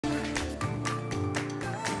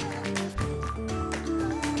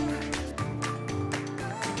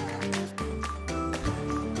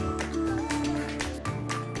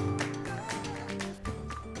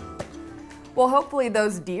Well, hopefully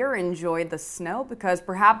those deer enjoyed the snow because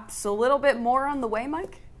perhaps a little bit more on the way,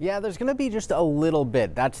 Mike? Yeah, there's going to be just a little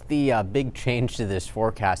bit. That's the big change to this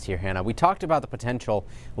forecast here, Hannah. We talked about the potential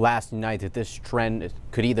last night that this trend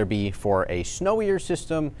could either be for a snowier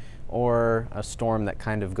system or a storm that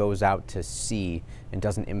kind of goes out to sea and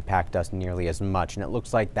doesn't impact us nearly as much. And it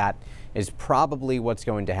looks like that is probably what's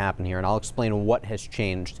going to happen here. And I'll explain what has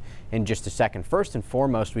changed in just a second. First and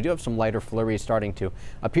foremost, we do have some lighter flurries starting to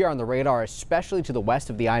appear on the radar, especially to the west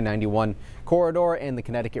of the I-91 corridor and the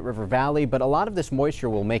Connecticut River Valley. But a lot of this moisture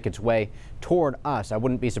will make its way toward us. I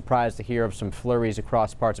wouldn't be surprised to hear of some flurries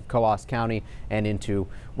across parts of Coos County and into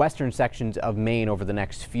western sections of Maine over the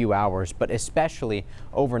next few hours, but especially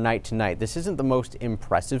overnight tonight. This isn't the most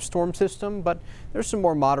impressive storm system, but there's some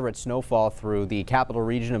more moderate snowfall through the capital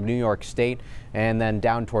region of New York State and then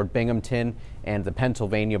down toward Binghamton and the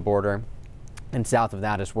Pennsylvania border. And south of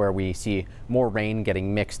that is where we see more rain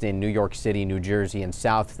getting mixed in New York City, New Jersey, and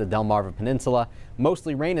south the Delmarva Peninsula.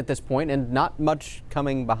 Mostly rain at this point and not much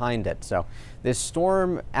coming behind it. So this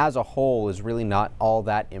storm as a whole is really not all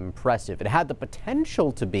that impressive. It had the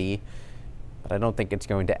potential to be, but I don't think it's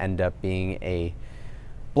going to end up being a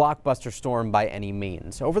blockbuster storm by any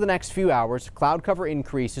means. Over the next few hours, cloud cover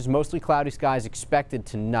increases, mostly cloudy skies expected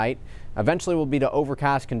tonight. Eventually will be to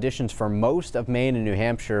overcast conditions for most of Maine and New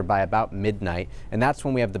Hampshire by about midnight, and that's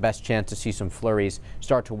when we have the best chance to see some flurries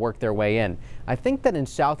start to work their way in. I think that in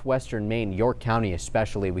southwestern Maine, York County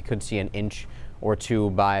especially, we could see an inch or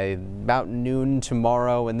two by about noon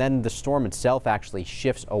tomorrow, and then the storm itself actually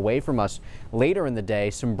shifts away from us later in the day.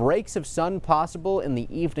 Some breaks of sun possible in the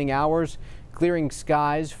evening hours, clearing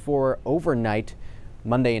skies for overnight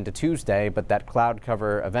Monday into Tuesday, but that cloud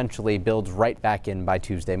cover eventually builds right back in by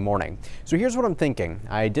Tuesday morning. So here's what I'm thinking.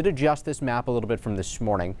 I did adjust this map a little bit from this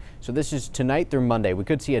morning. So this is tonight through Monday. We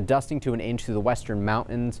could see a dusting to an inch through the western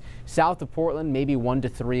mountains. South of Portland, maybe 1 to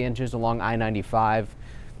 3 inches along I-95.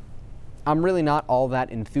 I'm really not all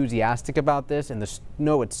that enthusiastic about this, and the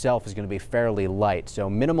snow itself is going to be fairly light, so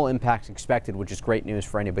minimal impacts expected, which is great news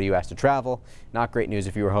for anybody who has to travel. Not great news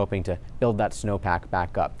if you were hoping to build that snowpack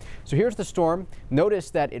back up. So here's the storm.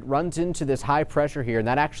 Notice that it runs into this high pressure here, and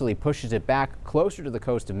that actually pushes it back closer to the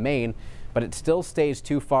coast of Maine, but it still stays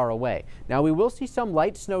too far away. Now, we will see some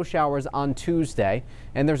light snow showers on Tuesday,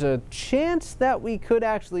 and there's a chance that we could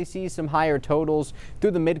actually see some higher totals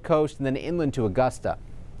through the mid-coast and then inland to Augusta.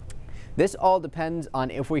 This all depends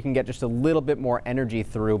on if we can get just a little bit more energy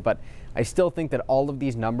through, but I still think that all of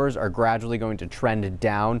these numbers are gradually going to trend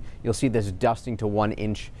down. You'll see this dusting to 1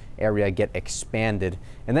 inch area get expanded.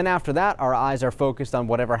 And then after that, our eyes are focused on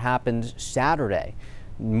whatever happens Saturday.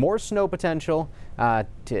 More snow potential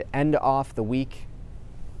to end off the week.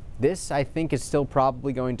 This, I think, is still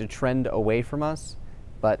probably going to trend away from us,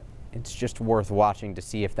 but it's just worth watching to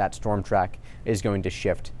see if that storm track is going to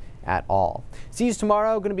shift at all. Seas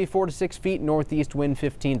tomorrow going to be 4 to 6 feet, northeast wind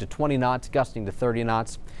 15 to 20 knots, gusting to 30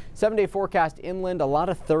 knots. 7-day forecast inland, a lot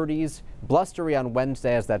of 30s, blustery on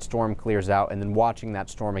Wednesday as that storm clears out, and then watching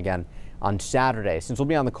that storm again on Saturday. Since we'll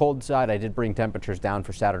be on the cold side, I did bring temperatures down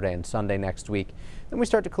for Saturday and Sunday next week. Then we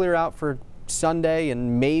start to clear out for Sunday,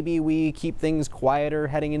 and maybe we keep things quieter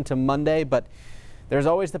heading into Monday, but there's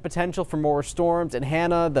always the potential for more storms, and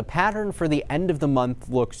Hannah, the pattern for the end of the month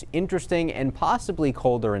looks interesting and possibly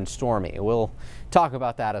colder and stormy. We'll talk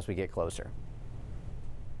about that as we get closer.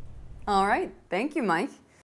 All right. Thank you, Mike.